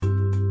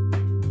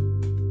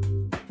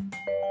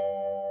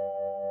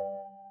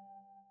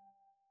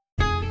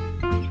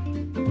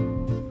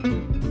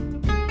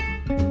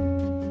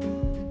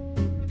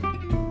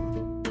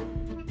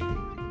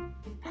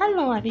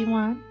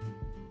everyone.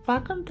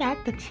 Welcome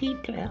back to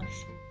Cheap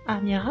Thrills.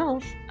 I'm your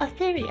host,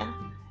 Etheria,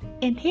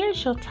 and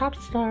here's your top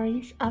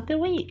stories of the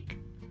week.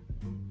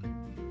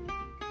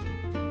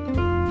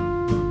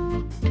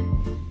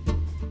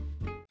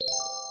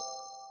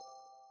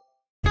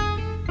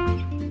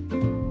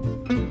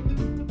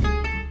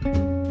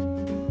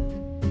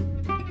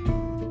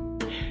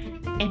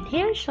 And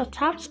here's your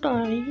top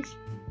stories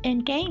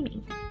in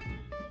gaming.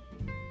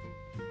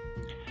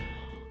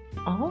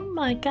 Oh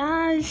my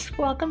gosh,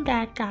 welcome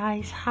back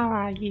guys. How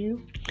are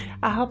you?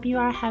 I hope you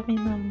are having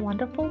a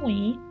wonderful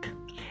week.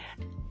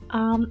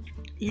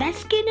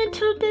 Let's get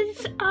into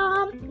this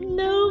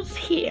news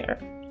here.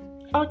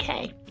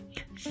 Okay,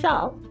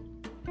 so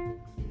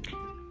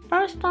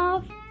first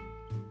off,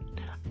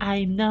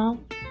 I know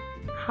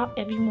how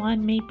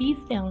everyone may be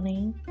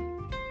feeling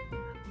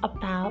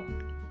about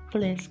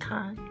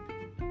BlizzCon.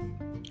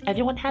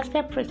 Everyone has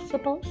their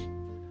principles.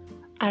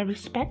 I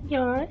respect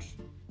yours.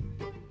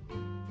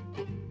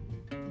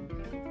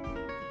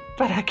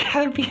 But I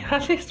gotta be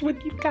honest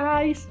with you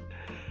guys.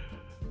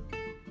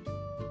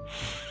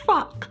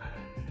 Fuck.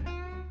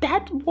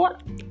 That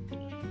what?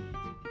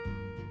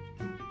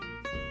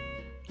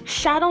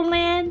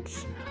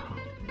 Shadowlands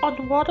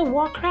on World of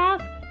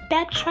Warcraft?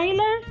 That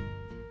trailer?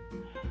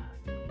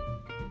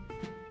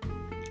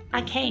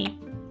 I can't.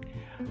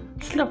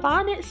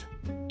 Sylvanas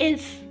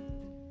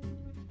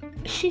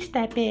she's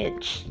that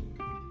bitch.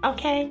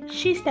 Okay?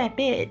 She's that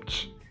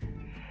bitch.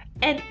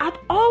 And I've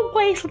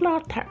always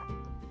loved her.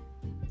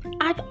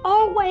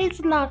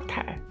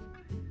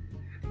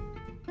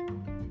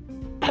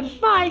 But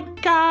my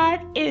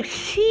God, if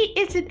she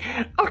isn't...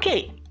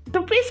 Okay,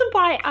 the reason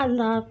why I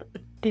love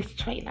this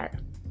trailer,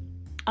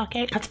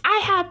 okay, because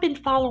I have been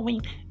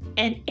following,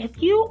 and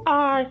if you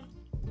are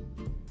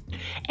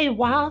a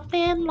WoW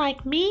fan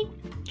like me,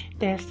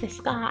 there's this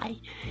guy.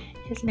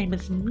 His name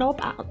is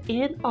Nobbel,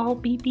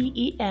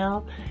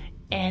 Nobbel,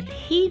 and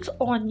he's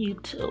on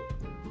YouTube.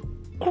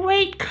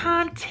 Great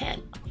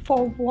content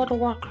for World of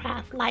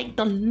Warcraft, like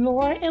the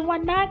lore and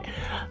whatnot.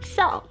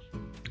 So,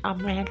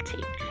 I'm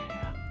ranting.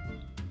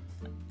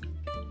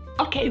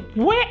 Okay,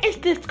 where is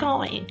this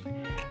going?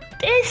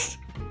 This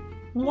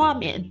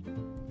woman,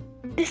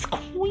 this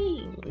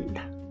queen,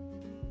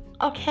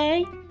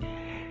 okay?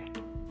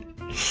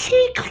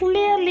 She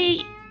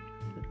clearly...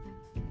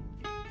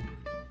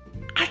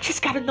 I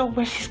just gotta know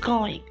where she's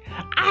going.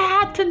 I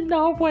have to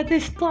know where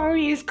this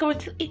story is going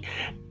to...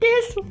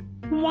 This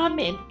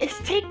woman is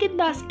taking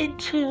us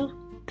into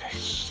the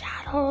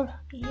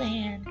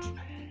Shadowlands.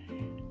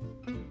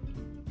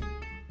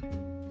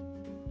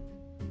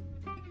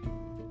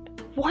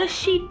 What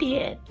she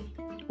did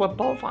with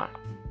Bolvar,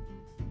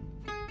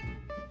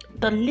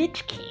 the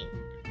Lich King,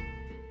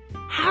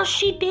 how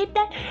she did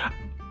that.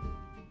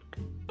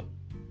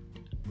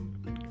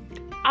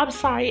 I'm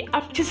sorry,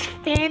 I'm just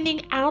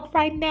fanning out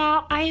right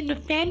now. I am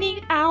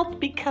fanning out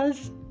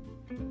because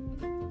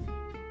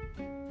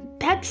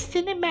that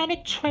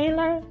cinematic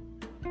trailer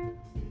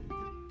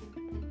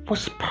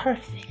was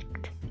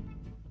perfect.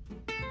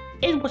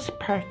 It was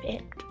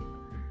perfect.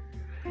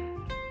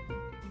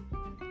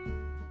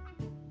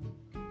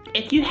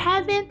 If you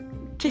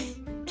haven't, just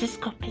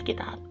go pick it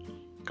up.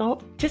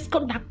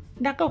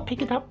 Not go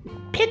pick it up.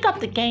 Pick up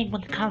the game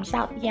when it comes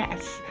out,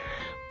 yes.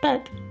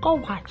 But go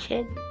watch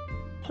it,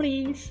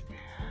 please.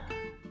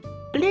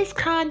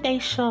 BlizzCon, they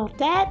showed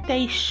that.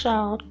 They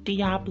showed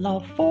Diablo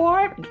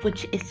 4,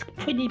 which is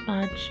pretty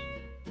much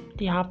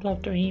Diablo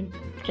 3,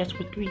 just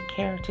with 3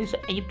 characters.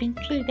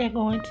 Eventually, they're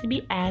going to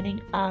be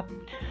adding up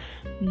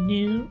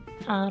new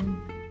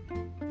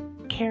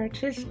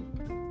characters.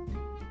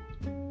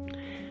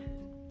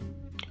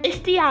 It's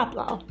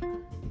Diablo.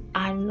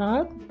 I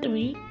love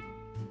 3.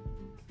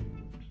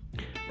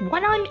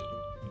 What I'm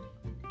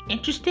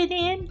interested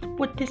in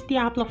with this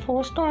Diablo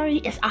 4 story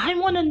is I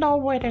want to know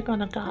where they're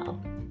gonna go.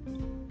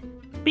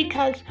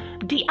 Because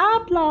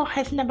Diablo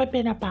has never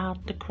been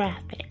about the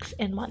graphics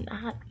and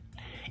whatnot.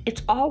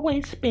 It's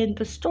always been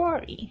the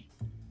story.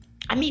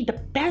 I mean, the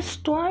best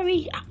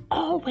story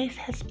always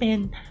has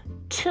been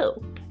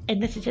 2.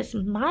 And this is just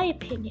my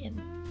opinion.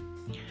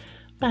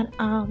 But,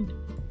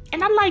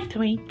 and I like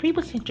 3. 3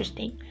 was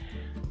interesting.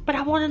 But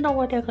I want to know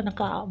where they're going to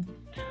go.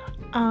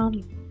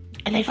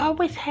 And they've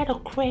always had a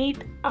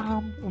great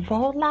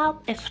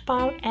rollout as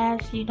far as,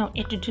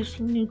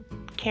 introducing new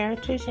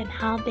characters and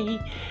how they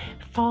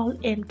fall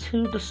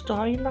into the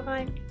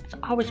storyline. It's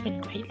always been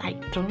great.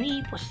 Like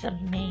 3 was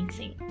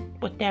amazing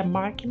with their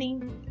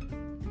marketing.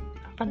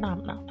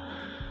 Phenomenal.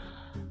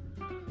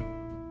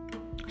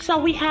 So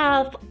we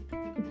have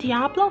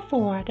Diablo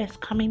 4 that's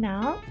coming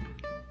out,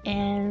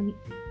 and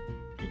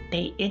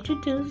they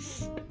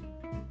introduced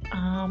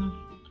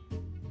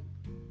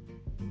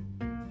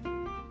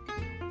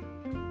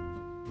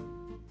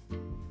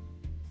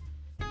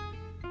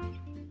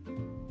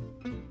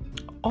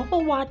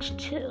Overwatch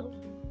 2.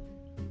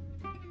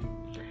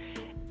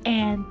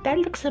 And that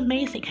looks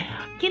amazing.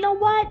 You know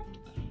what?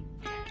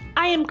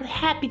 I am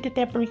happy that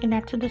they're bringing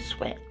that to the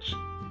Switch.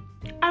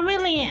 I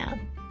really am.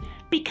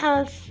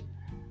 Because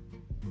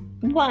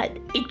what?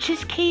 It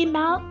just came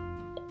out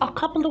a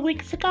couple of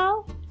weeks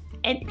ago?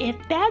 And if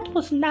that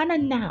was not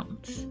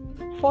announced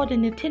for the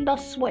Nintendo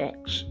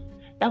Switch,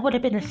 that would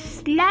have been a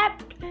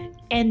slap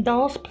in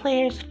those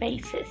players'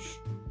 faces.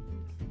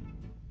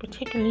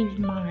 Particularly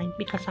mine,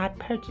 because I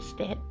purchased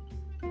it.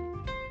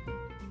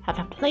 Have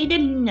I played it?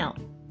 No.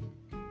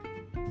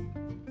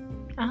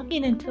 I'll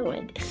get into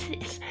it.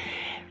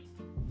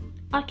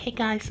 Okay,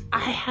 guys, I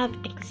have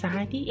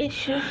anxiety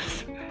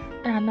issues.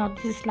 And I know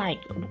this is like,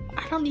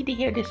 I don't need to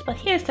hear this, but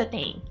here's the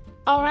thing.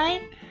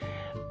 Alright?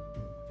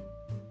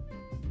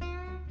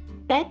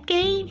 That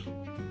game,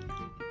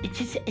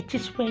 it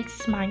just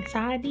raises my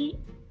anxiety.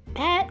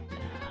 That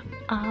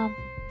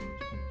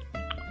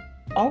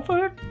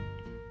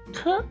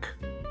overtook.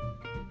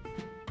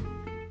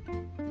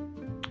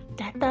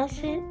 That does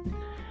it.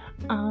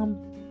 And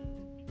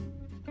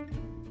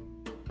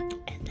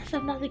there's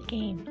another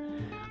game.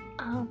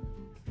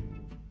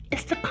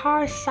 It's the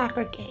car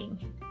soccer game.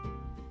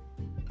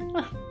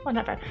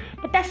 Whatever.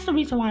 But that's the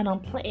reason why I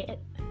don't play it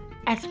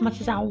as much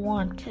as I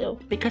want to,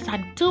 because I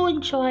do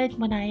enjoy it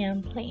when I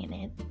am playing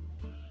it.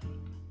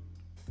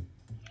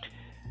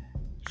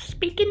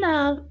 Speaking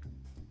of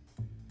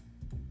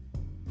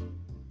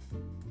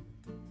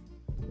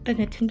the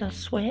Nintendo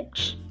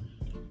Switch,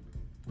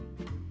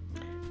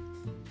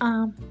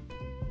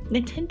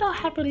 Nintendo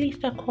have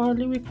released their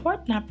quarterly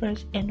report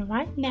numbers, and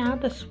right now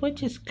the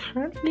Switch is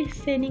currently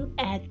sitting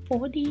at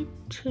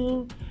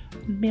 42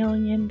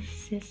 million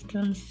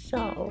systems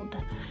sold.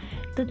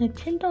 The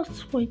Nintendo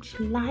Switch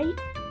Lite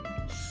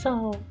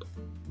sold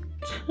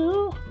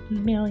 2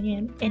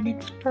 million in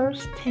its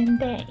first 10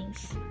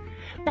 days.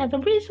 Now, the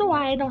reason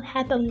why I don't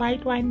have the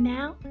Lite right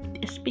now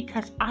is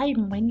because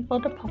I'm waiting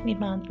for the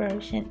Pokemon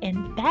version,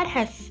 and that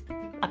has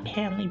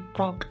apparently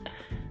broke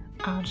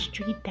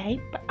Street Date,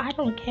 but I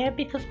don't care,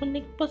 because when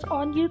it was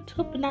on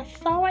YouTube and I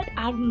saw it,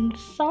 I'm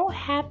so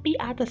happy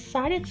I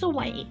decided to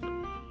wait.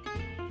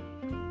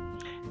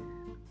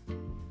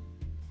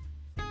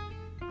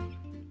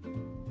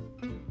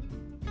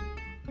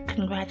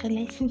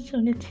 Congratulations to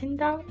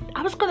Nintendo.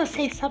 I was gonna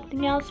say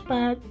something else,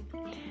 but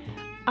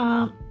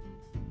a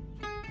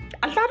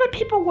lot of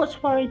people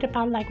was worried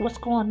about like what's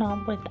going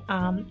on with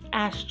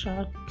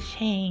Astral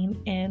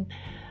Chain, and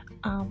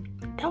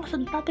there was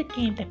another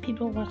game that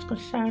people was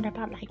concerned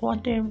about, like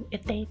wondering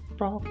if they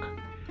broke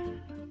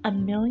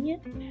 1 million.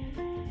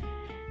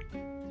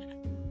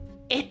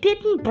 It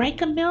didn't break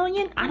 1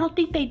 million. I don't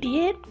think they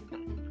did,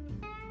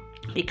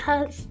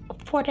 because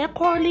for their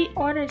quarterly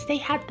orders, they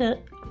had to,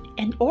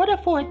 in order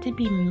for it to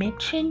be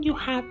mentioned, you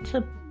have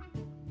to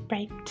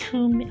break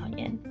 2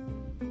 million.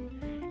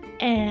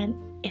 And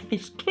if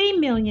it's 3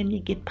 million, you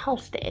get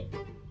posted.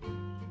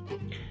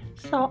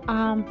 So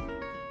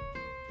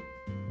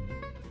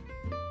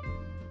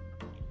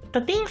the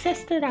things that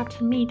stood out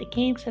to me, the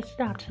games that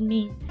stood out to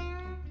me,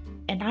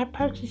 and I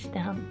purchased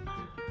them.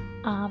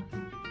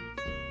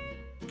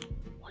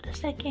 What is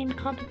that game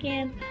called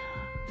again?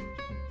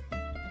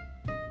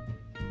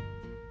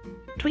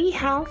 Three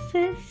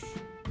Houses.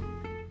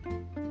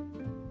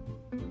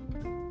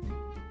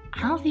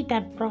 I don't think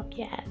that broke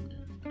yet.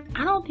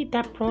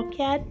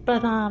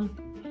 But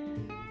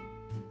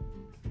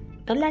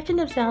The Legend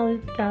of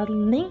Zelda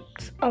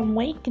Link's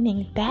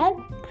Awakening, that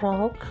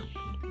broke.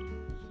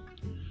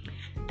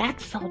 That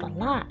sold a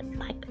lot,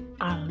 like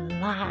a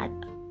lot,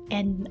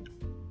 in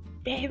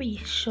very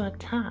short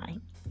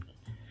time.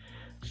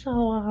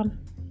 So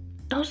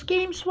those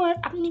games were,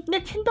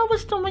 Nintendo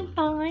was doing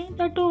fine.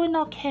 They're doing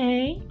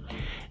okay.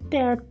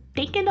 They're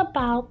thinking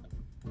about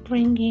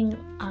bringing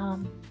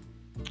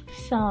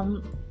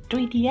some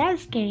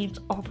 3DS games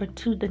over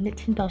to the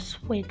Nintendo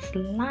Switch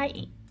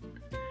Lite.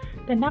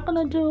 They're not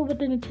gonna do it with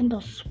the Nintendo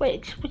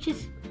Switch, which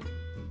is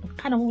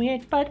kind of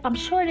weird, but I'm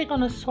sure they're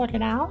gonna sort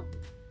it out.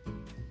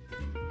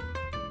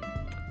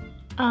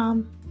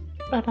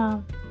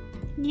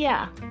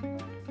 Yeah,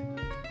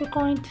 we're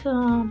going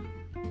to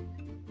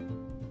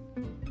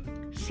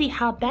see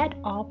how that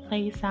all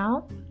plays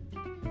out.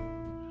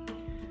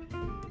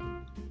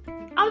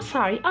 I'm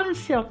sorry, I'm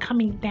still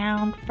coming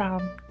down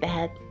from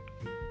that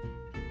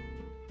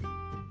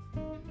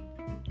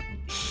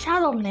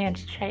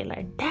Shadowlands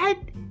trailer. That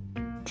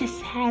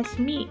just has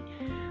me.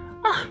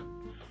 Oh,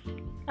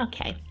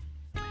 okay.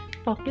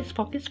 Focus.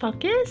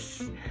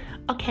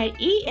 Okay,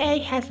 EA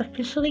has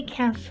officially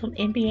canceled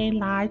NBA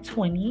Live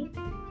 20.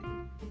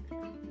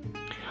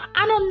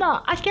 I don't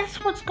know. I guess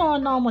what's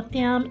going on with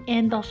them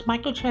and those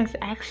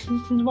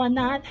microtransactions and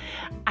whatnot,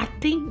 I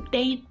think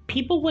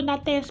people went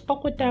out there and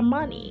spoke with their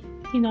money.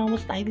 You know, it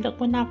was like, look,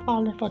 we're not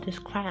falling for this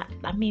crap.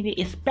 I mean,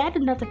 it's bad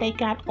enough that they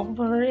got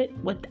over it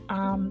with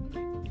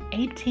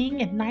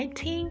 18 and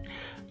 19,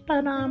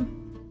 but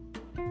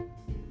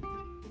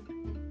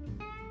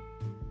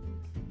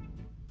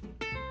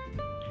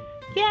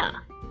yeah,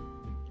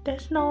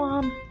 there's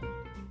no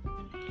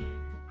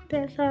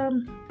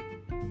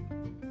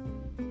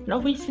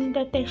reason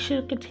that they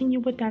should continue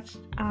with that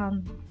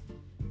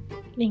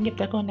thing if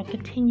they're going to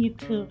continue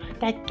to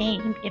that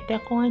game, if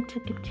they're going to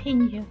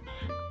continue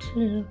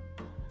to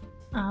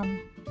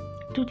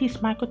do these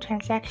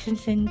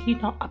microtransactions and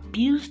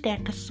abuse their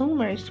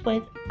consumers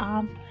with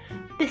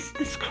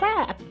this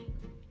crap.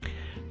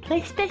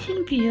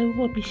 PlayStation Vue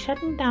will be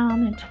shutting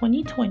down in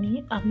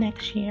 2020 of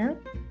next year,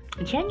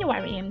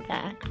 January in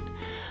fact.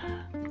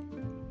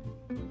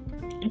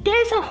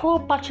 There's a whole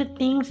bunch of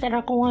things that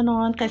are going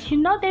on because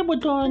they were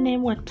doing it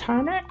with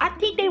Turner. I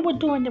think they were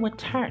doing it with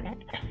Turner.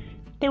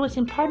 They was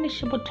in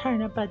partnership with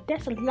Turner, but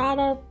there's a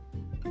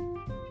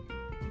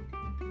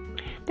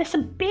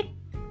big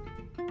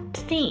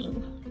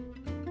thing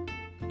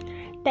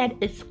that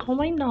is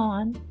going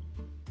on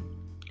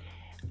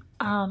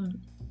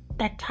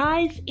that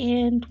ties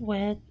in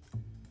with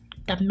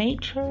the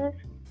major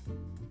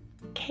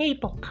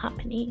cable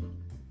company.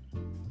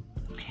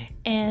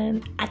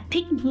 And I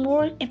think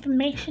more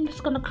information is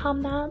going to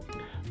come out,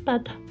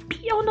 but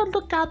be on the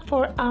lookout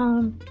for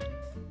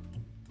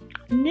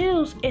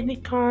news in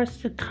regards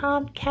to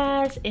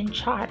Comcast and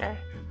Charter.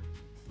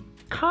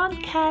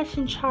 Comcast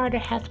and Charter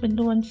has been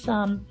doing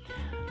some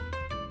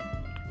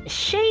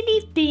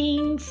shady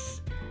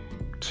things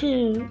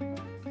to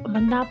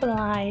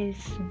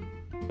monopolize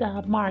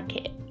the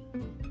market.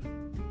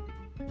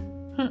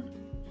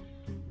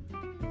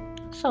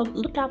 So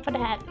look out for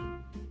that.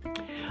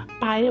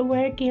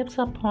 BioWare gives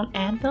up on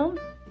Anthem.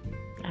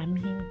 I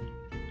mean,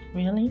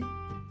 really?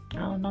 I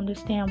don't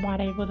understand why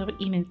they would have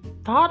even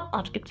thought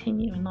of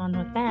continuing on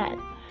with that.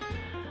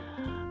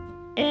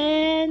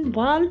 And,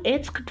 well,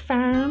 it's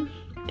confirmed.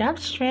 Death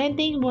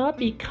Stranding will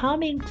be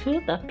coming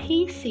to the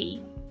PC.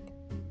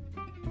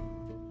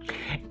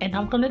 And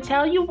I'm going to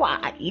tell you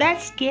why.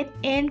 Let's get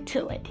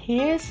into it.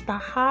 Here's the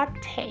hot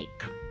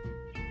take.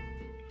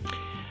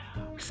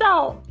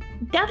 So,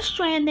 Death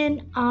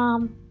Stranding,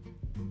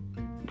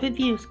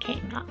 reviews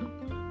came out,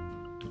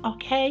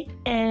 okay,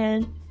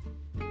 and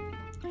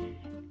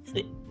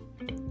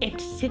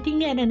it's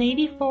sitting at an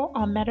 84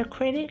 on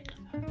Metacritic,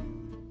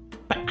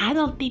 but I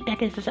don't think that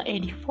this is an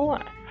 84.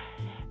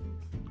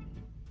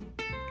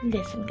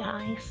 Listen,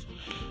 guys,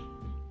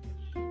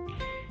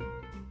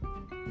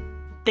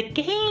 the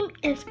game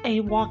is a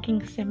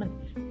walking simulator.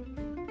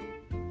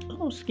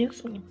 Oh,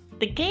 excuse me.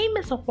 The game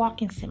is a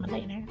walking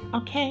simulator,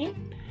 okay,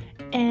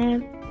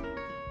 and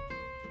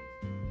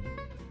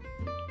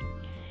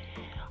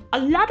a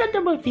lot of the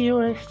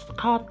reviewers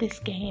called this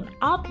game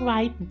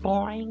outright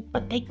boring,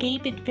 but they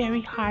gave it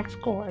very high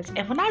scores.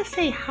 And when I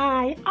say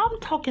high, I'm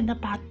talking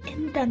about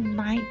in the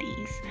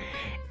 90s.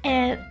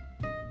 And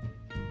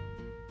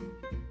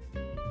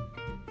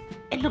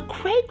in the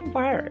great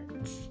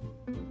words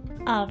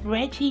of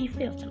Reggie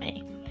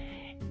Fils-Aimé,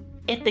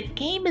 if the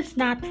game is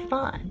not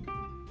fun,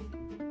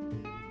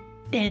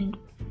 then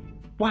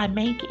why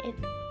make it?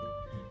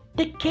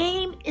 The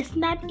game is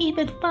not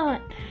even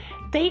fun.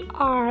 They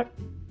are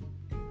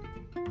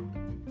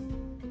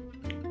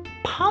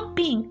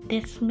pumping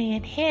this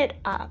man's head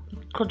up,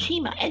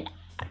 Kojima, and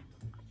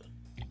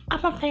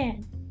I'm a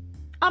fan.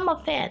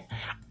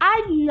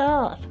 I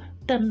love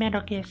the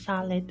Metal Gear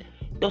Solid,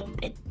 the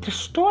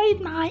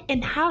storyline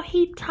and how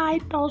he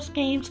tied those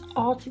games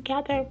all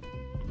together.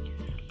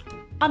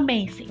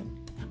 Amazing,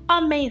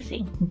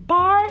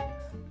 bar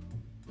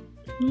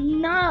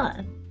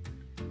none.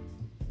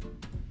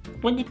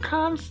 When it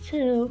comes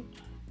to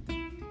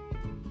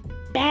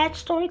bad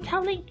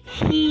storytelling,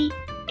 he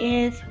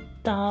is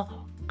the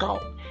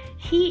GOAT.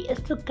 He is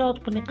the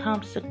GOAT when it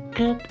comes to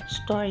good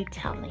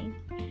storytelling.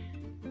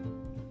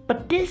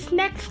 But this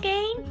next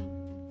game,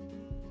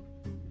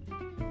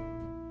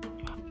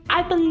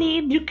 I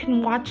believe you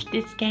can watch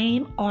this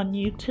game on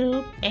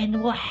YouTube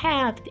and will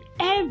have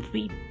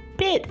every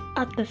bit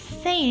of the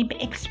same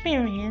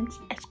experience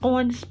as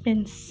going to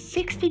spend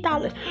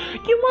 $60.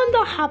 You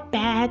wonder how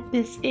bad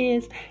this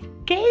is?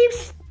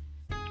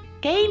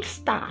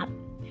 GameStop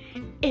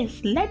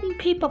is letting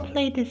people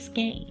play this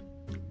game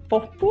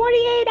for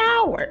 48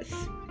 hours.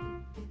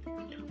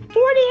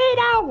 48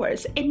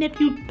 hours. And if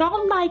you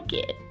don't like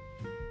it,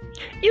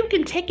 you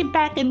can take it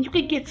back and you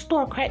can get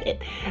store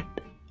credit.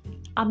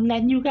 I'm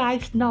letting you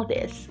guys know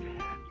this.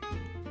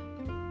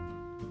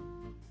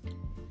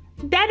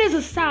 That is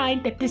a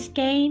sign that this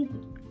game,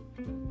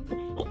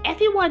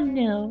 everyone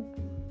knew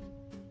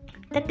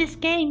that this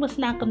game was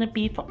not going to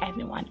be for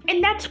everyone.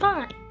 And that's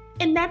fine.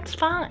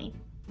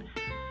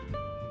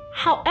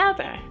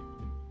 However,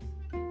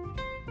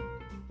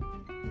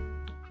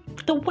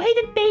 the way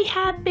that they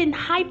have been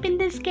hyping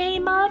this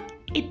game up,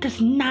 it does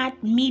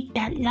not meet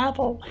that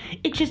level.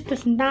 It just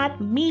does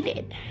not meet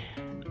it.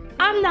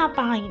 I'm not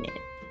buying it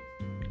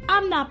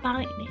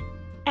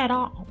at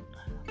all.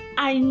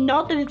 I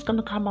know that it's going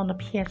to come on the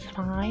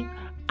PS5.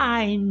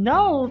 I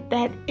know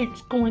that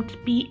it's going to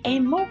be a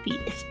movie.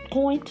 It's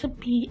going to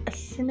be a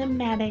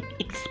cinematic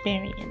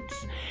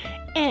experience.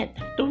 And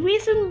the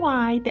reason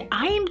why that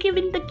I am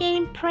giving the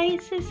game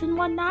praises and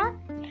whatnot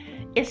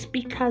is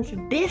because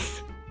the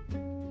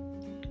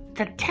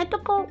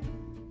technical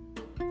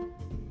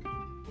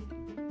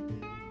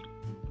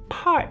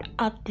part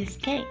of this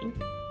game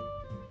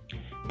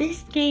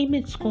is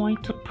going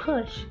to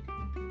push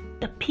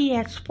the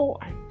PS4.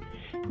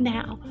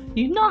 Now,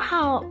 you know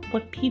how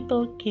when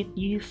people get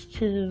used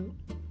to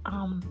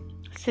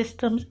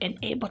systems and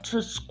able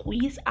to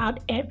squeeze out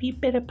every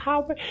bit of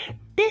power,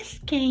 this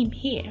game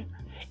here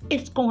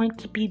is going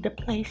to be the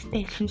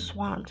PlayStation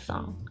swan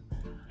song.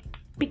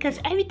 Because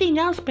everything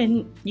else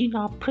been,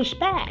 pushed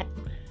back.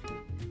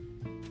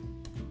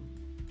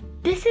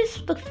 This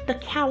is the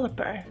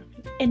caliber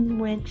in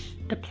which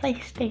the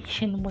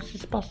PlayStation was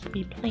supposed to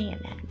be playing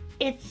at.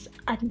 It's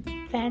a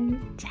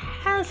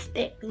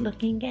fantastic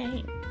looking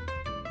game.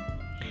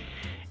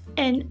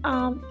 And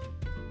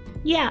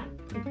yeah,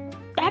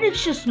 that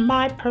is just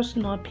my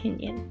personal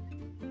opinion.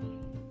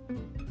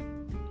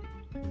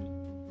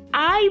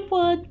 I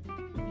would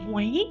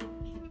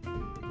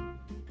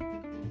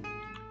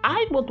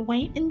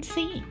wait and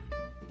see.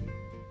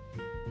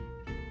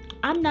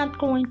 I'm not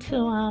going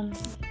to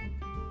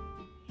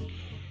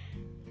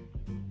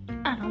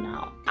I don't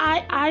know.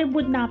 I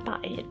would not buy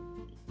it.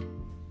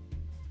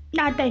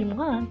 Not day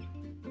one.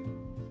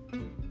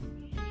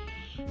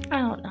 I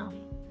don't know.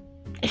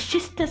 It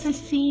just doesn't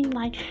seem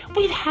like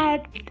we've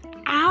had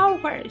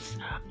hours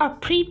of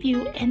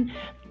preview, and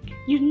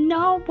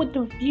when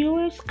the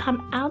viewers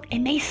come out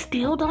and they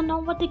still don't know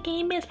what the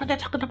game is, but they're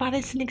talking about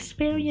it's an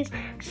experience.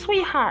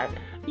 Sweetheart,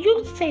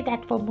 you say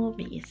that for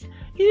movies.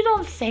 You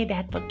don't say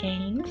that for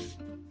games.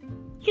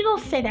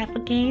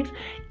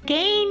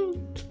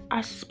 Games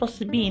are supposed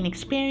to be an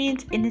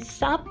experience in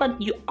itself, but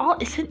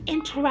it's an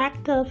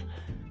interactive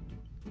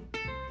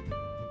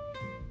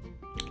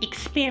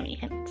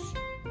experience.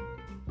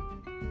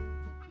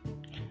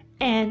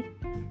 And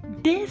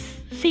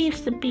this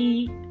seems to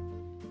be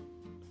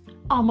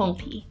a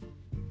movie.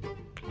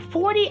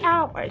 40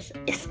 hours.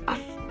 It's a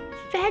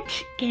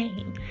fetch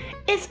game.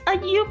 It's a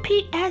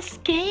UPS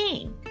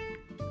game.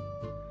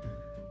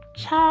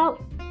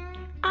 Child,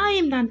 I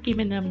am not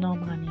giving them no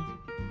money.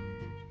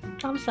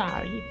 I'm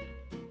sorry.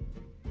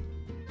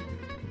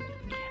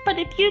 But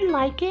if you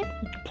like it,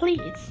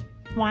 please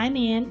whine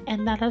in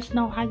and let us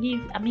know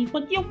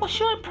what's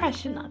your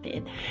impression of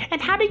it?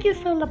 And how do you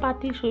feel about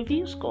these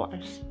review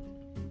scores?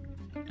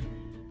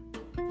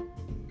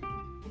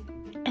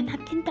 And I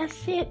think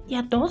that's it.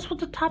 Yeah, those were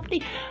the top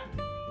things.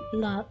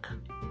 Look,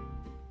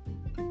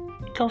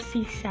 go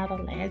see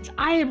Shadowlands.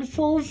 I am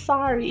so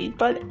sorry,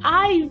 but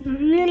I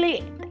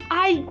really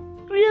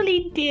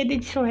did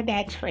enjoy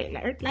that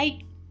trailer.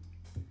 Like,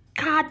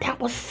 God, that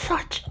was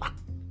such a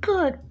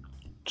good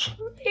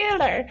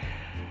trailer.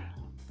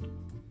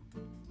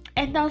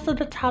 And those are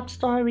the top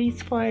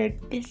stories for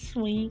this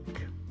week.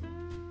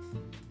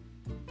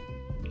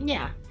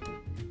 Yeah.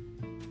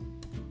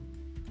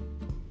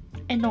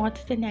 And on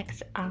to the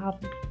next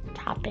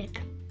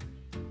topic.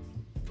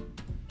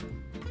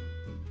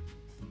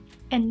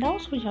 And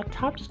those were your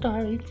top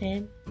stories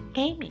in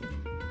gaming.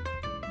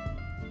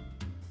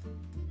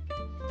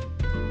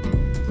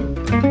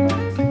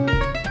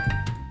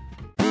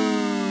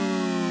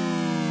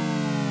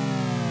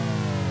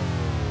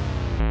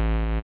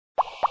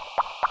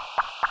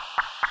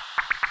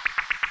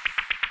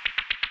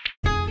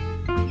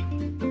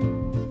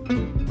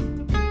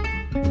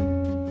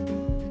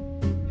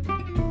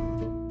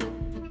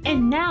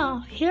 And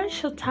now,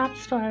 here's your top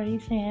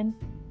stories in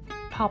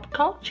pop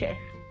culture.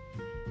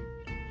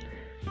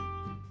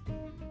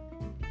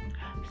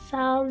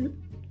 So,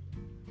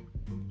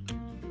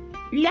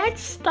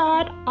 let's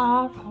start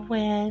off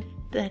with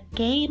the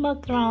Game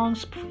of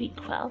Thrones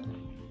prequel.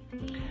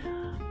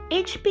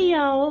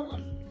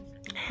 HBO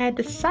had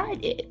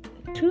decided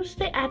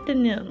Tuesday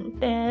afternoon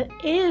that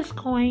it is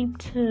going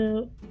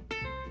to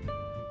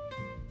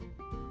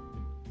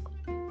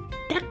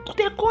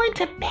they're going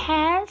to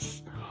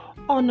pass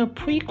on the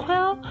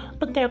prequel,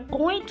 but they're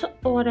going to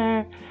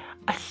order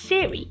a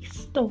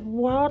series, The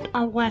World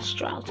of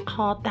Westeros,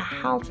 called The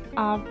House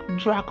of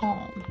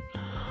Dragon.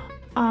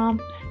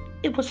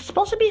 It was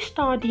supposed to be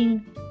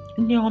starring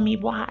Naomi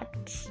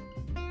Watts,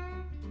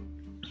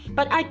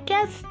 but I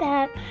guess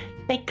that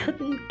they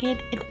couldn't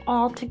get it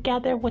all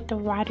together with the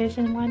writers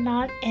and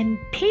whatnot, and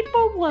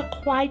people were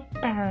quite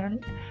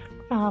burned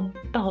from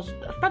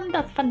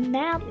the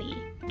finale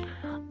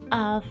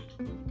of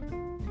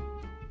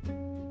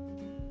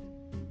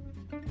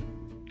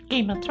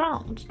Game of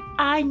Thrones.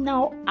 I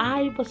know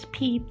I was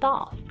peeved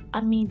off.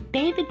 I mean,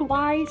 David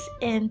Weiss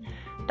and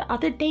the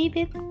other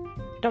David,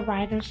 the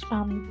writers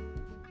from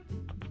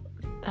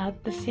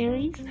the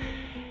series,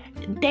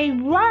 they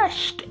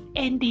rushed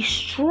and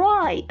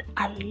destroyed.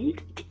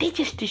 They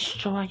just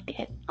destroyed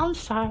it. I'm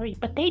sorry,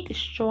 but they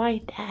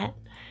destroyed that.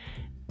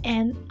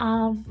 And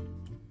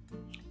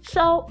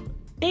so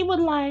they were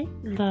like,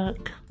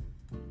 look,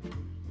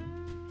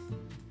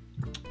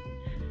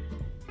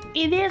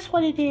 it is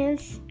what it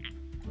is.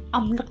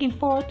 I'm looking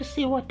forward to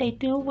see what they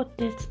do with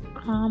this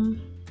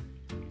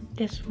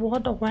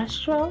World of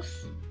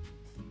Westeros,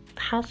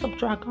 House of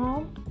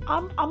Dragon.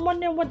 I'm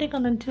wondering what they're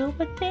gonna do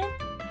with it.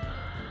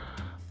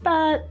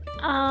 But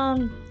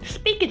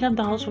speaking of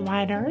those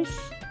writers,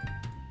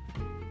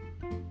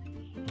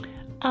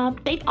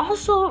 they've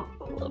also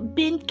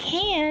been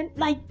canned.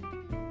 Like,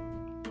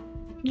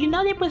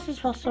 they were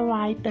supposed to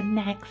write the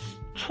next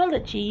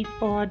trilogy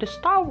for the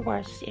Star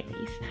Wars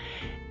series,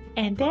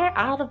 and they're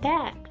out of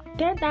that.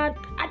 they're not.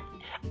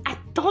 I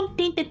don't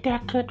think that they're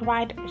good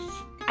writers.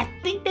 I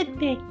think that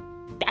they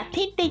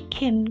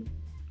can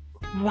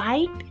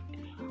write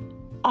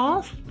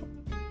off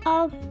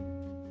of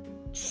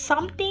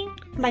something,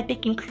 like they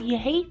can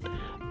create,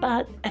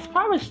 but as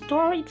far as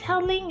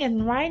storytelling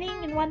and writing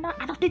and whatnot,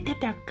 I don't think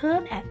that they're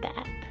good at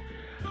that.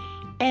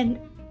 And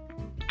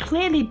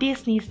clearly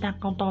Disney's not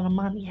gonna throw the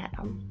money at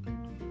them.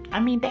 I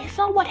mean, they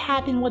saw what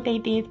happened, what they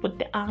did with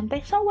the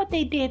they saw what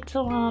they did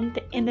to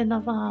the ending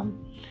of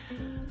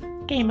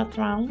Game of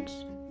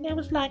Thrones. It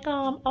was like,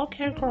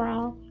 okay,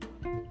 girl,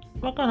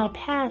 we're gonna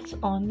pass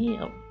on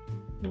you.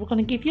 We're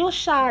gonna give you a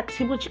shot,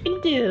 see what you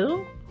can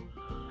do.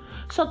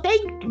 So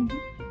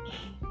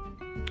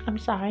I'm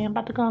sorry, I'm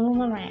about to go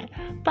on a rant.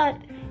 But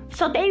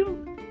so they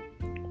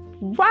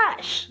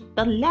rushed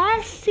the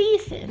last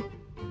season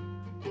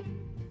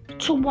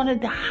to one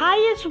of the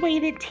highest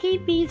rated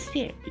TV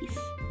series,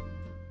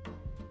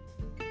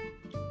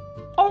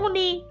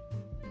 only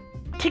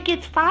to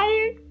get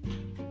fired.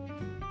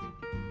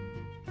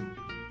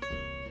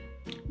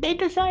 They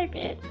deserve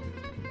it,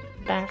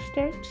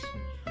 bastards.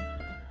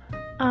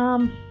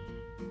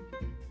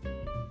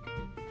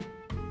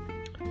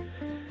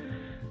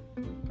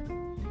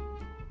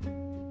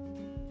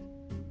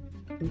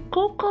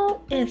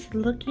 Google is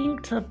looking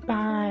to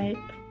buy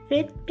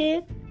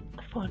Fitbit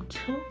for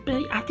 $2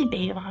 billion. I think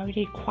they've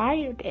already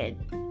acquired it.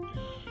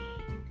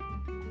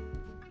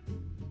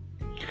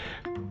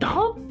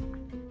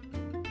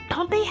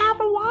 Don't they have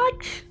a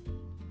watch?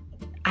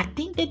 I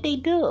think that they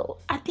do.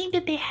 I think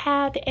that they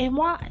have a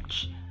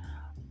watch,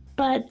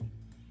 but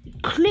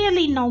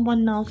clearly no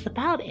one knows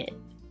about it.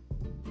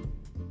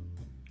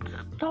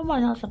 No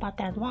one knows about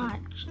that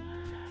watch,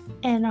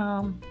 and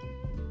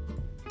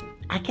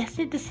I guess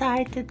they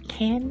decided to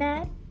can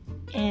that,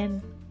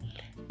 and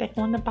they're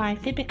going to buy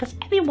Fitbit because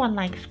everyone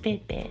likes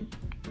Fitbit.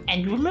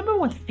 And you remember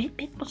when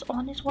Fitbit was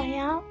on its way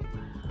out?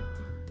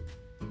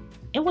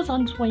 It was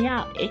on its way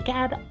out. It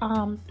got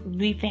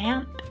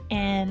revamped,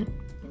 and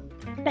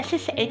let's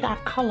just say it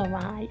got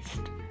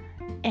colorized,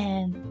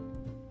 and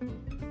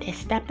they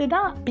stepped it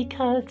up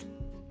because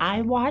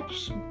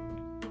iWatch,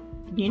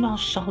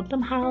 showed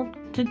them how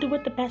to do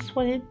it the best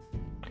way,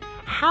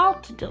 how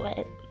to do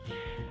it.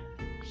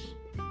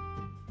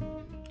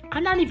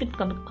 I'm not even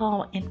gonna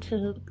go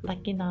into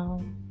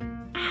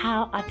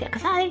how I did,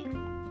 because I'm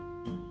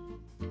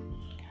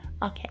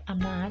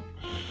not.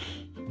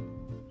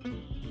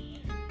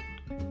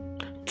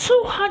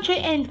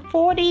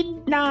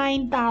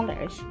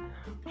 $249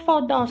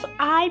 for those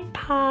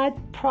AirPod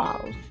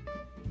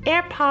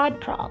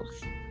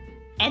Pros.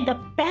 And the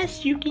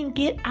best you can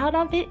get out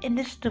of it, and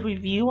this is the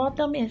review of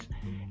them, is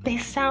they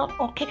sound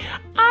okay.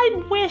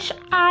 I wish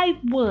I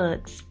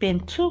would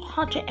spend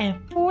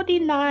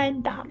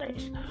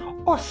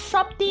 $249 or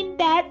something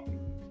that,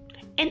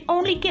 and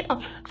only get a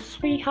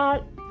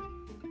sweetheart.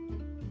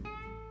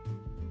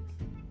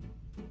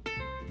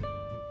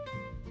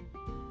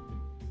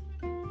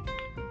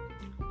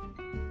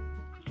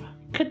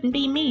 Couldn't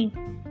be me.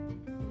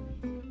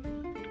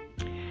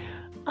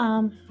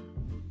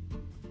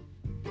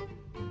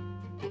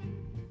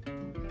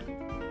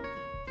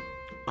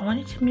 Going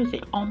into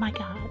music. Oh my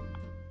god.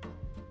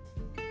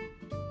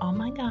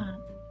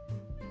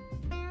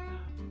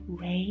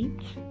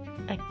 Rage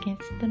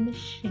Against the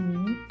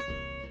Machine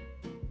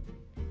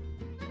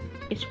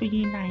is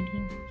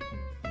reuniting.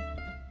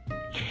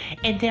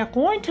 And they're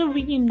going to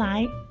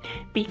reunite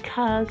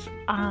because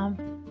of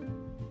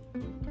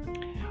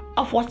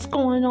what's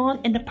going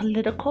on in the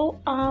political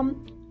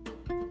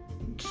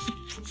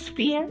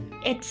sphere.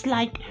 It's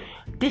like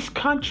this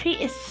country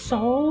is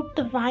so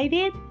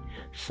divided.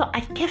 So I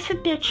guess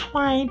that they're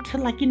trying to,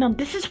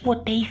 this is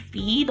what they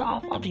feed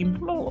off of.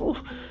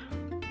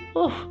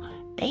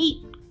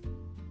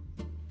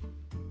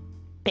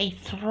 They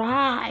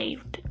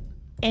thrived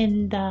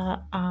in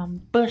the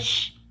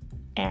Bush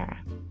era.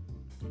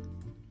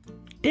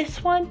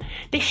 This one,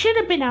 they should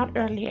have been out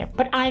earlier,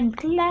 but I'm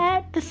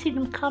glad to see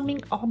them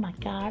coming. Oh my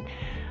god,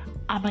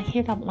 I'm gonna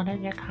hit up one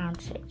of their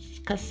concerts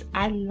because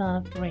I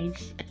love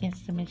Rage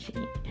Against the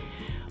Machine.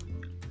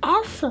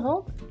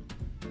 Also,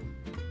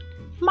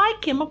 My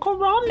Chemical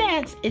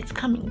Romance is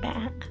coming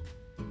back.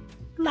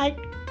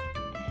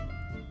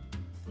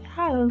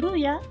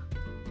 Hallelujah.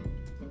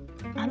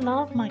 I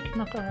love My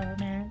Chemical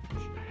Romance.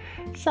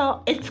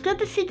 So it's good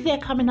to see that they're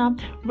coming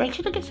up. Rage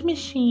Against the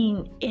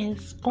Machine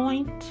is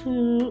going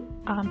to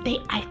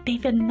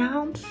they've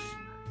announced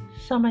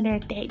some of their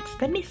dates.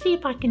 Let me see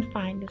if I can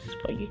find this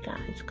for you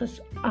guys, because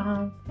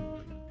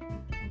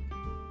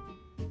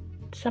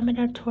some of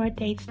their tour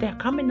dates, they're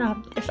coming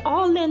up. It's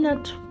all in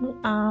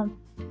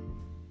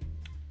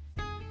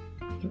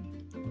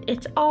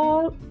it's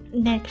all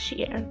next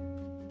year.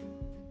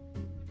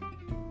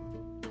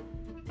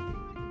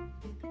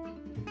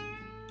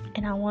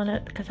 And I want to,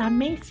 because I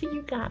may see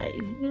you guys,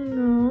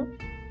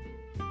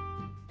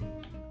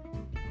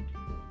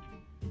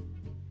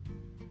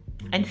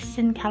 And this is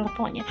in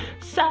California.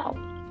 So,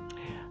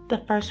 the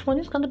first one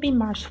is going to be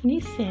March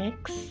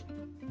 26th,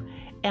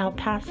 El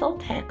Paso,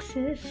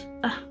 Texas.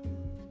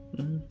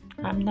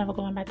 I I'm never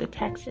going back to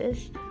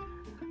Texas.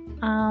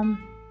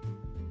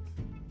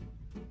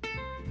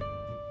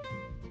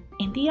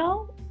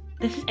 Indio.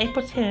 This is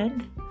April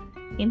 10th,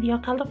 Indio,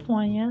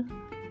 California,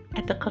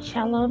 at the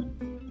Coachella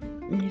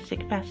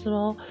Music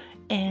Festival,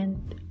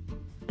 and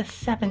the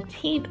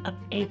 17th of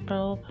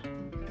April.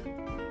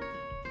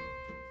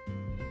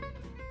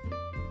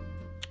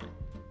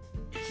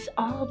 It's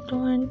all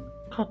during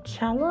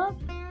Coachella.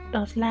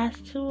 Those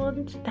last two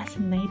ones, that's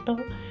in April.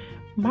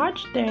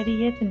 March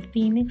 30th in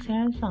Phoenix,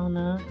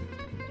 Arizona.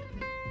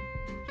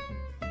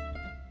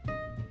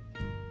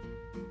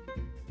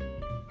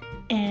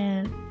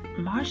 And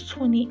March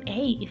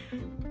 28th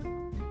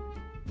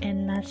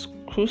in Las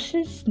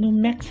Cruces, New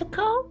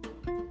Mexico.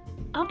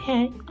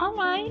 Okay,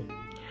 alright.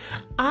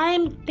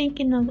 I'm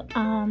thinking of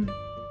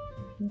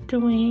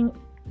doing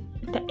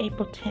the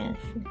April 10th.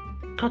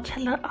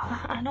 Coachella,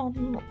 I don't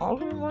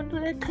want to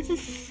do that because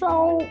it's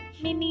so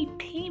many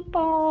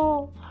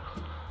people.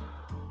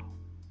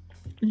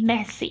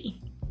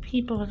 Messy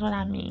people is what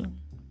I mean.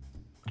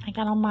 Like,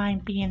 I don't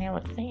mind being there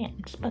with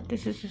fans, but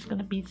this is just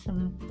gonna be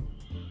some.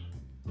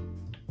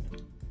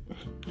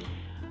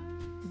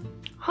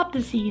 Hope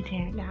to see you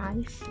there,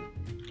 guys.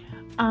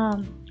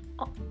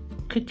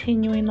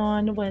 Continuing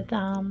on with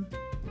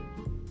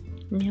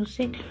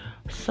music.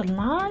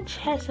 Solange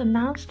has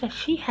announced that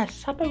she has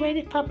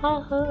separated from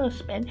her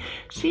husband.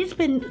 She's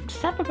been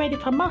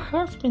separated from her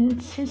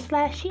husband since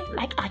last year.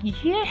 Like, a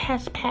year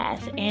has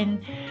passed,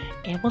 and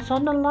it was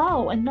on the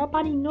low, and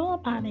nobody knew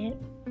about it.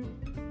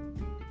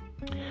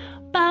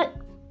 But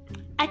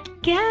I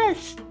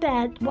guess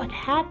that what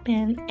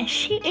happened, and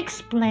she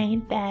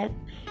explained that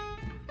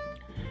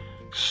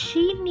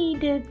she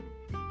needed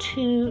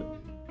to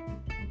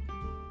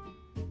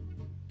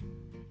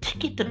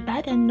get to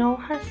better know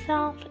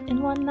herself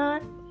and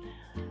whatnot.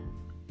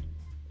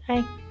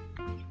 Like,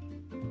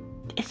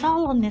 it's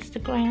all on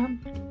Instagram,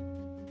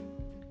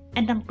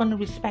 and I'm gonna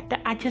respect it.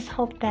 I just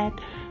hope that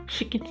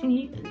she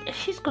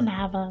she's gonna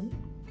have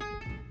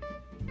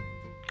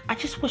I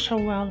just wish her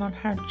well on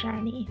her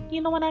journey.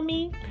 You know what I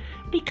mean?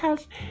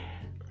 Because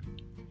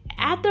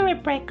after a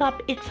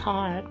breakup, it's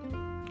hard.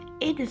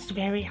 It is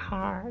very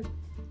hard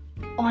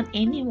on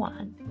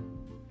anyone.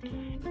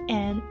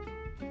 And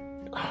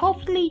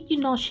hopefully,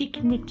 she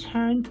can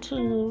return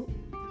to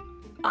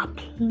a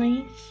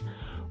place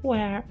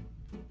where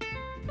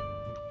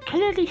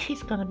clearly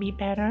she's gonna be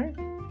better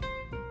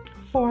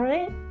for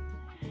it,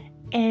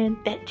 and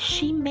that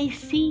she may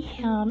see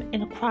him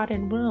in a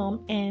crowded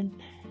room and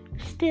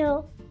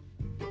still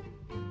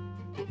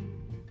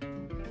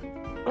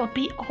or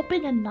be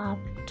open enough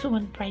to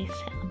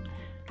embrace him.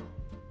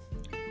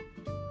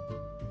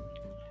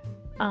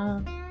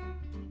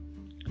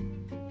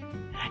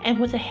 And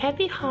with a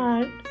heavy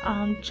heart,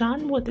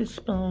 John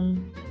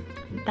Witherspoon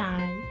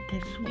died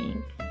this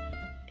week.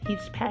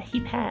 He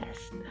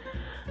passed.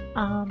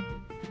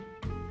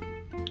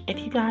 If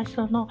you guys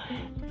don't know,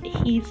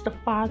 he's the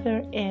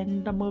father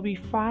in the movie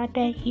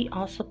Friday. He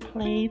also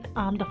played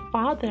the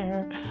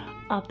father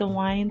of the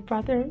Wayans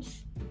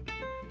brothers.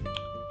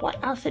 What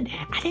else?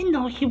 I didn't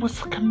know he was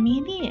a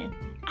comedian.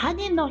 I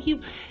didn't know he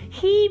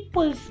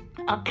was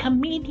a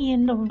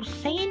comedian the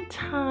same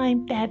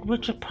time that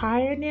Richard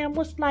Pryor and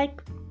was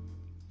like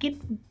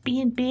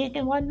being big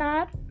and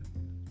whatnot.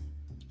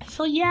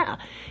 So yeah,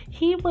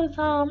 he was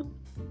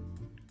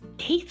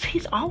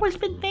he's always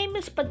been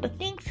famous, but the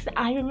things that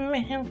I remember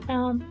him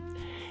from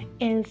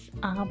is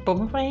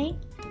Boomerang,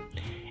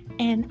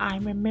 and I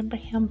remember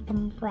him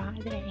from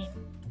Friday.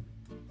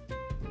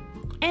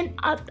 And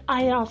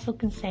I also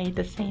can say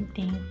the same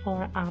thing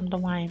for the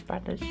Wayans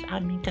brothers. I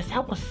mean, because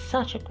that was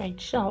such a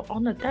great show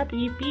on the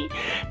WB.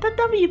 The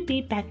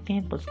WB back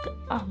then was good.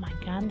 Oh my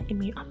God, look at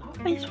me. I'm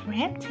always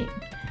ranting.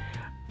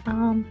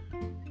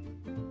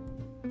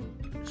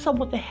 So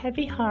with a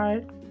heavy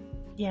heart,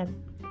 yeah,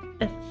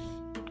 it's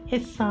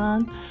his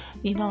son,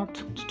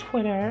 took to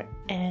Twitter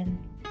and,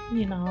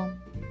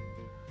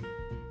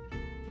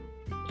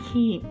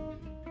 he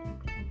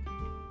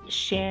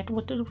shared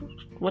with the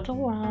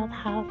world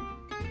how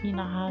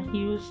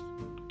he was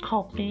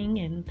coping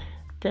and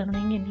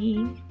dealing,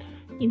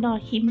 and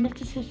he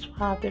misses his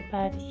father,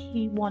 but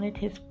he wanted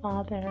his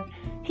father.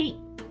 He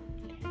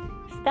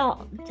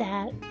felt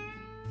that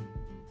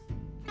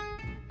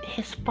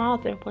his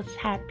father was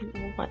happy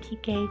with what he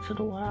gave to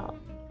the world.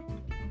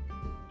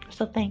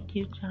 So thank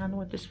you, John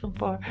Witherspoon,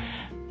 for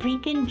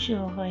bringing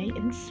joy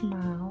and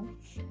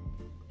smiles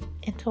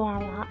into our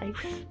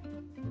lives.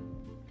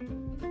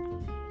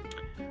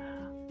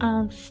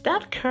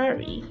 Steph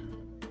Curry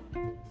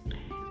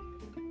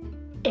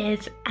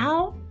is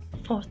out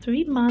for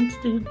 3 months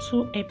due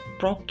to a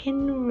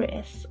broken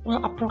wrist,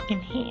 a broken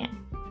hand.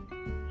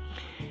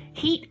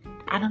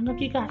 I don't know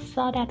if you guys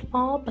saw that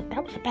fall, but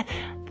that was a bad.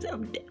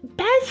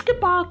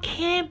 Basketball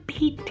can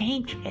be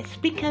dangerous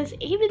because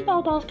even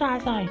though those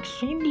guys are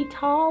extremely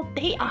tall,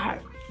 they are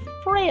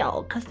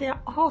frail because they're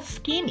all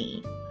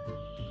skinny.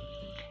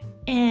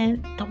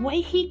 And the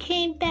way he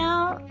came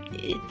down,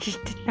 it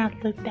just did not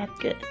look that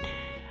good.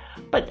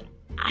 But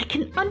I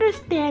can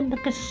understand the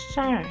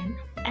concern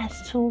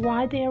as to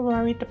why they're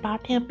worried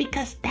about him,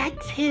 because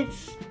that's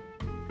his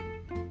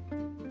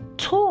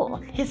tool,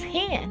 his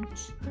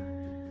hands.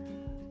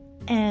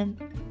 And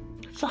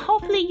so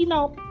hopefully, he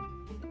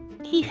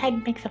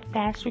makes a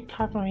fast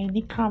recovery and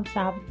he comes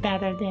out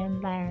better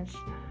than last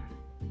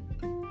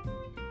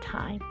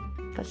time.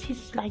 Because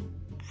he's like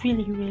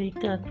really, really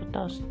good with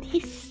those.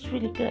 He's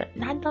really good.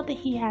 And I know that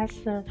he has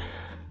the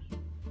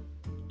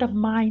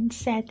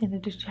mindset and the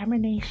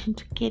determination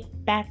to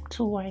get back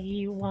to where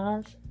he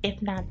was, if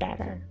not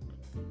better.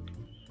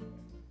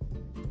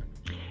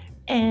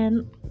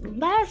 And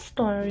last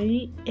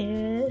story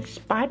is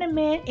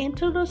Spider-Man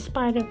Into the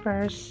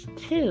Spider-Verse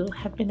 2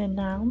 have been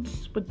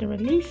announced with the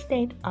release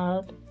date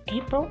of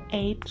April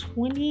 8,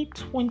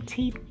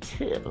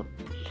 2022.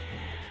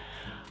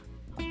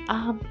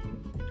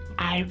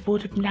 I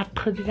would have not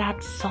put it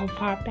out so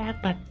far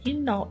back, but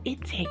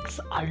it takes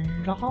a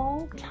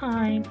long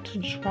time to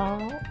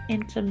draw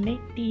and to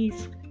make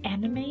these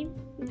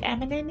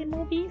animated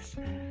movies.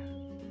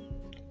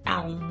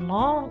 A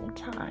long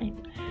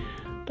time.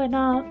 But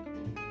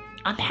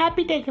I'm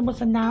happy that it was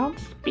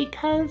announced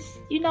because,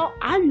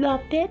 I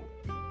loved it.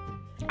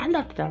 I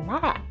loved it a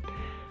lot.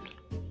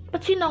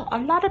 But, a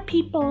lot of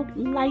people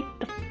liked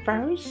the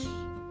first,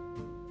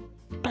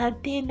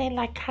 but then they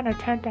kind of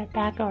turned their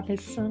back on it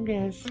as soon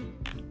as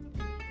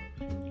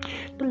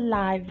the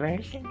live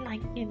version,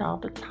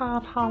 the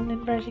Tom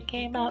Holland version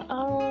came out.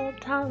 Oh,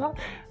 Tom Holland.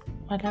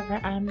 Whatever,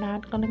 I'm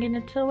not going to get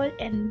into it.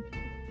 And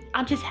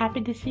I'm just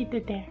happy to see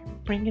that they're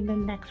bringing the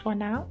next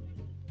one out.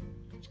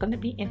 It's going to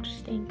be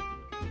interesting.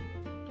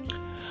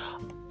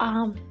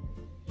 And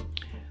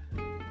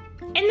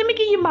let me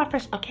give you my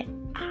first. Okay,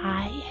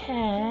 I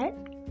had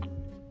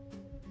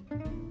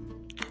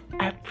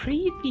a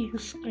preview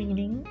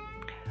screening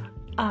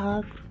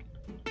of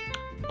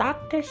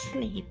Doctor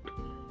Sleep.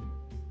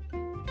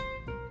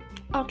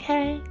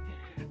 Okay,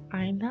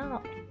 I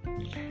know.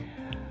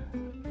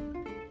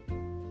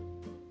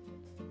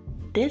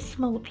 This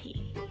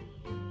movie,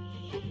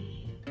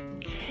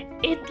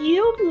 if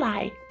you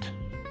liked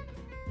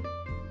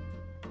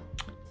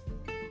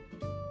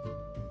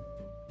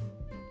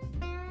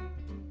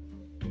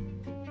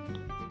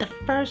the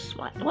first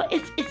one, well,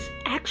 it's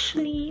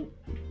actually,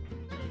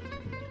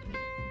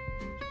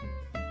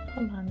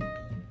 hold on.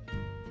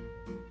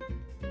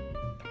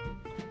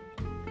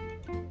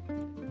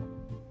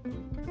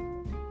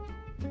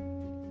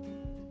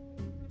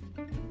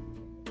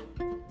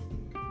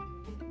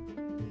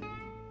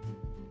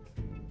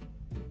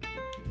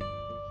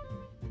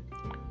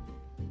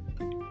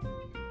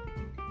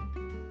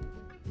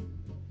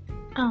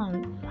 Oh,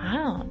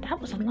 wow, that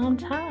was a long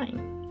time.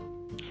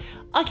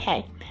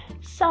 Okay,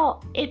 so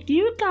if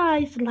you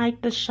guys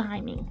like The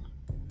Shining,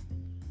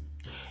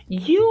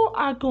 you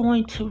are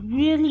going to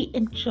really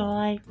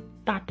enjoy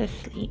Doctor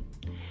Sleep.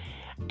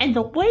 And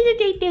the way that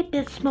they did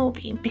this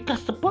movie,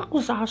 because the book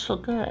was also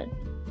good,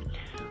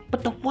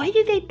 but the way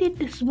that they did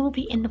this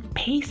movie and the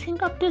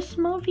pacing of this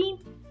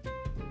movie,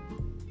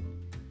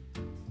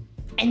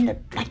 and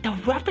the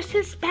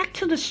references back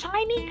to The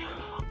Shining,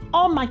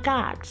 oh my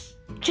God,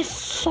 just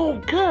so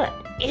good.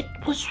 It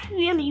was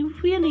really,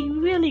 really,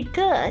 really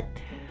good.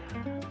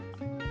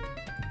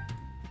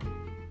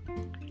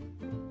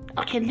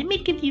 Okay, let me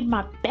give you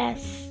my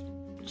best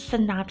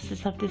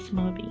synopsis of this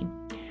movie.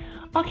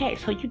 Okay,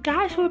 so you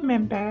guys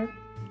remember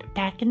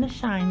back in The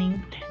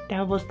Shining,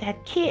 there was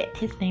that kid.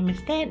 His name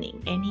is Danny,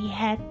 and he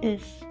had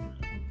this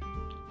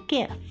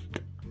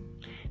gift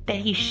that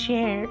he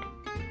shared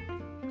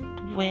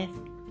with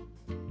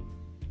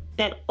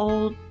that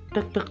old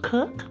the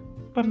cook.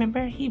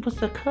 Remember, he was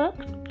the cook.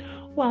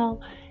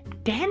 Well,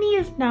 Danny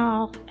has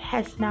now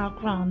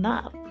grown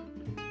up,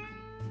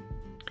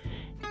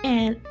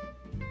 and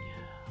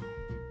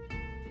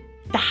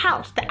the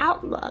house, the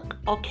Outlook.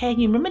 Okay,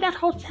 you remember that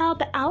hotel,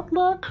 the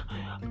Outlook?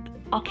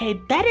 Okay,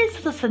 that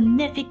is a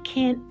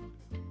significant.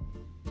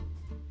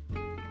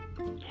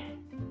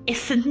 It's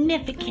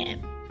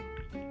significant.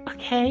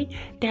 Okay,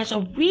 there's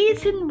a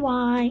reason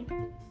why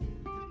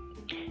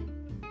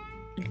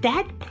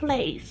that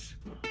place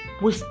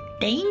was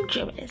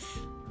dangerous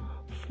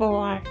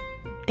for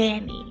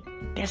Danny.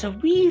 There's a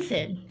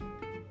reason.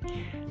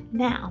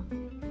 Now,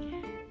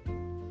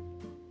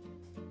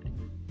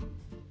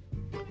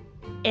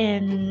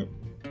 in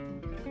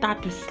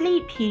Dr.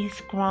 Sleep,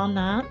 he's grown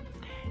up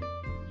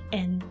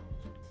and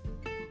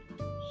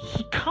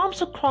he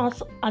comes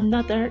across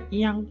another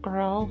young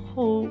girl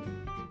who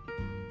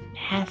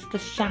has The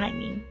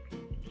Shining.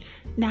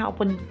 Now,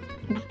 when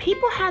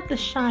people have The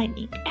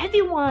Shining,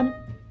 everyone,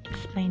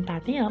 explained by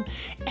them,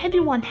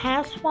 everyone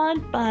has one,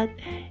 but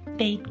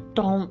they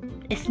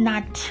don't, it's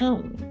not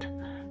tuned.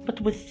 But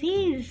with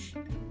these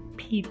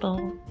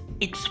people,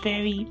 it's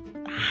very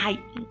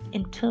heightened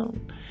and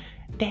tuned.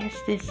 There's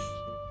this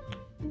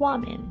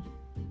woman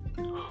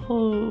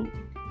who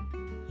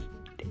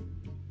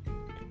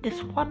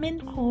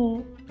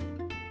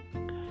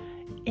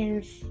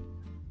is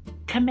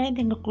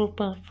commanding a group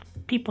of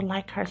people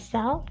like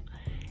herself.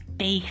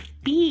 They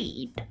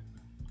feed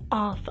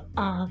off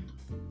of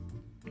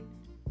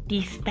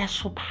these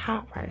special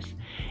powers.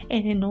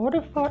 And in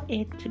order for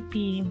it to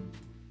be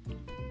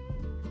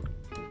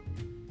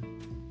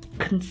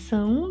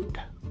consumed,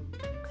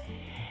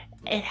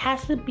 it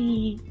has to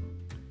be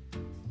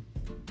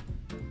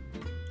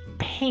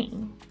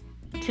pain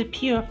to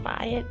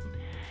purify it.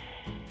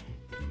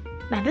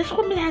 Now, this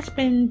woman has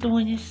been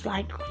doing this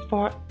like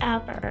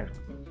forever.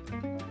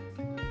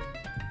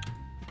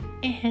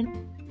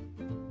 And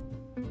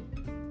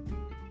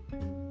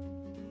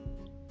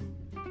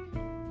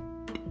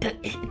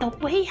the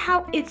way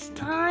how it's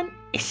done,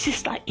 it's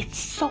just like,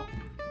 it's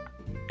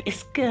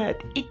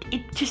good.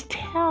 It just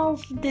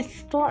tells this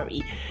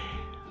story.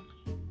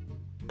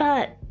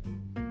 But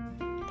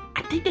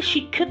I think that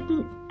she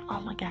couldn't,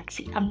 oh my God,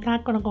 see, I'm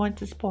not going to go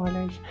into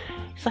spoilers.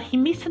 So he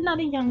meets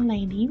another young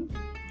lady,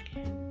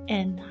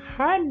 and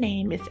her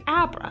name is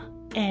Abra,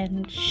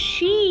 and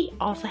she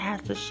also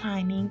has the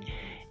Shining,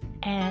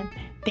 and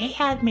they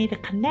have made a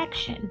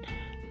connection.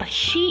 But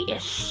she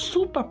is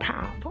super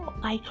powerful.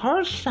 Like,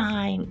 her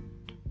shine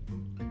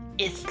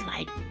is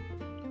like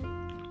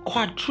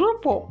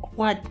quadruple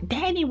what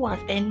Danny was.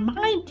 And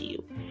mind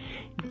you,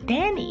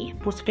 Danny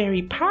was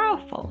very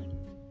powerful.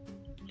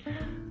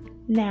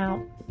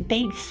 Now,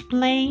 they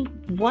explain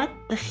what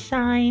the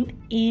shine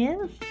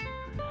is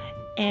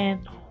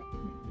and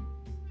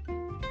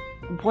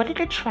what it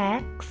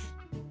attracts.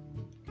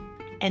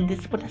 And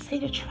this, when I say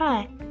the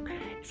track,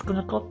 it's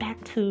going to go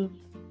back to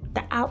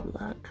the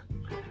outlook.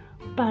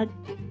 But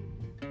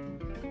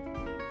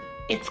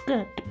it's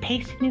good. The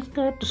pacing is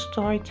good. The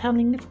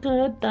storytelling is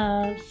good.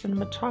 The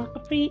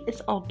cinematography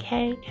is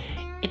okay.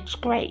 It's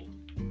great.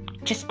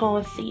 Just go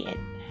and see it.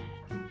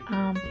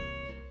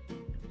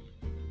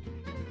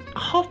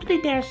 Hopefully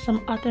there's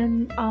some other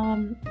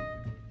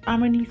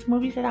Armoni's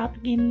movies that I'll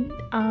begin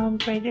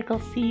ready to go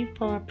see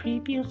for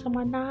previews and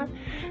whatnot.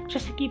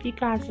 Just to give you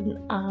guys an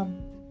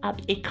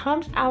it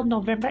comes out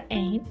November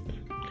 8th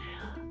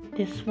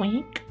this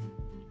week.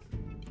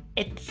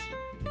 It's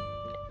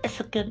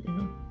a good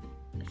one.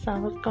 So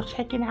let's go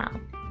check it out.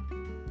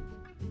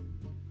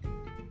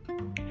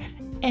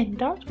 And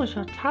those were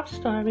your top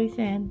stories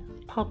in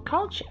pop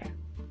culture.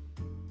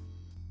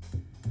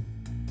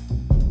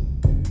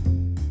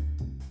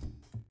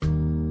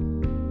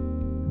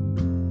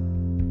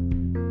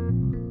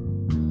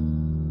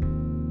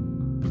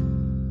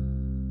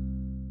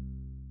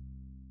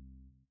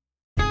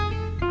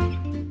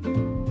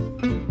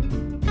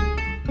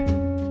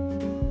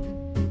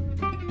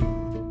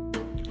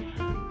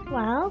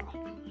 Well,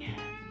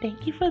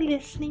 thank you for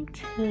listening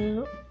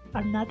to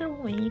another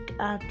week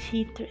of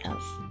Cheap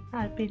Thrills.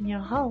 I've been your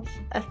host,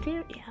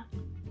 Etheria,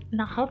 and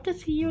I hope to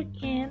see you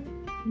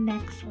again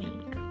next week.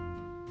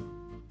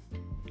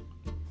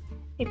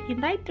 If you'd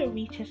like to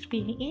reach us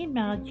via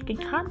email, you can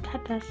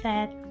contact us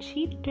at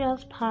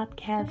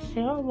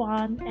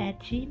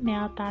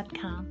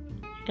cheapthrillspodcast01@gmail.com.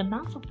 You can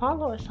also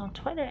follow us on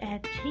Twitter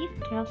at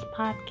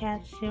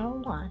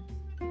cheapthrillspodcast01.